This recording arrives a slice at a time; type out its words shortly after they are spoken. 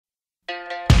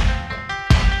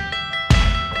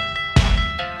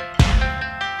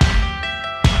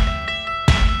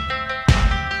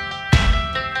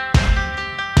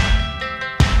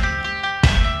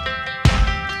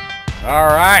All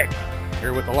right,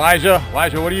 here with Elijah.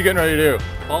 Elijah, what are you getting ready to do?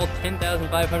 Fall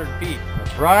 10,500 feet.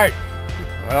 That's right.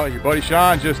 Well, your buddy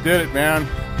Sean just did it, man.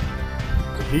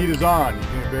 The heat is on. You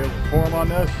gonna be able to perform on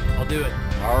this? I'll do it.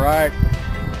 All right.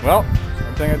 Well,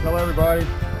 one thing I tell everybody,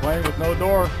 plane with no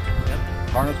door,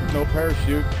 harness with no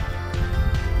parachute.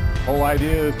 Whole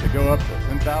idea is to go up to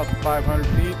 10,500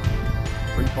 feet,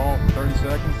 free fall for 30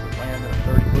 seconds, and land in a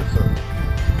 30-foot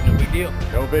circle. No big deal.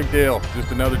 No big deal.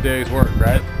 Just another day's work,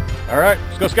 right? All right,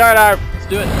 let's go skydive. Let's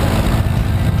do it.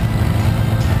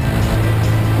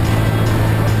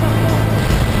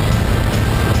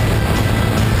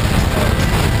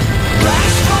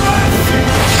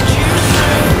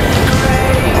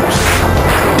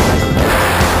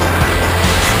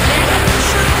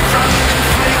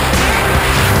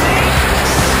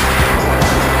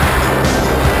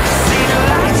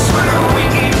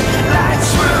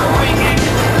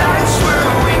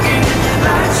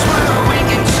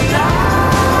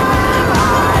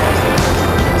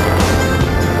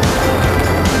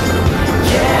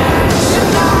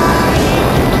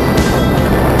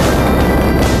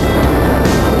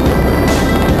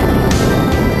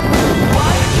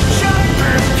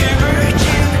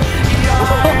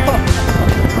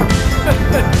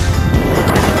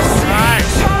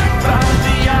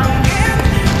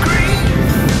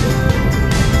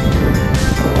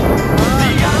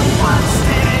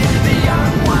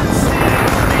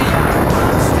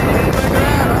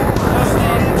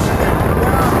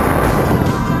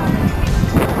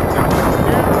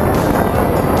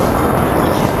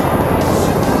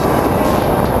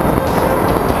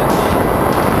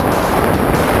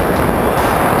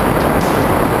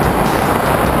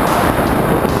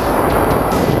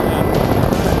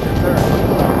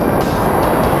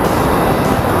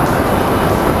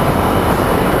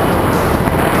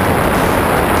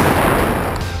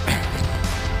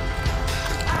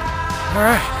 All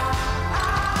right.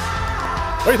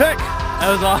 What do you think? That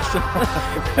was awesome.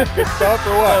 Good stuff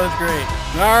or what? That was great.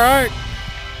 All right.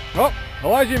 Well,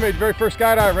 Elijah, you made your very first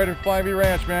skydive right at Flying V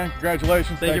Ranch, man.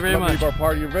 Congratulations. Thank you very much. Thanks for being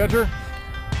part of your adventure.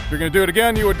 If you're going to do it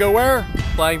again, you would go where?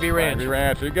 Flying V Ranch. Flying V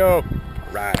Ranch. There you go.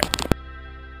 All right.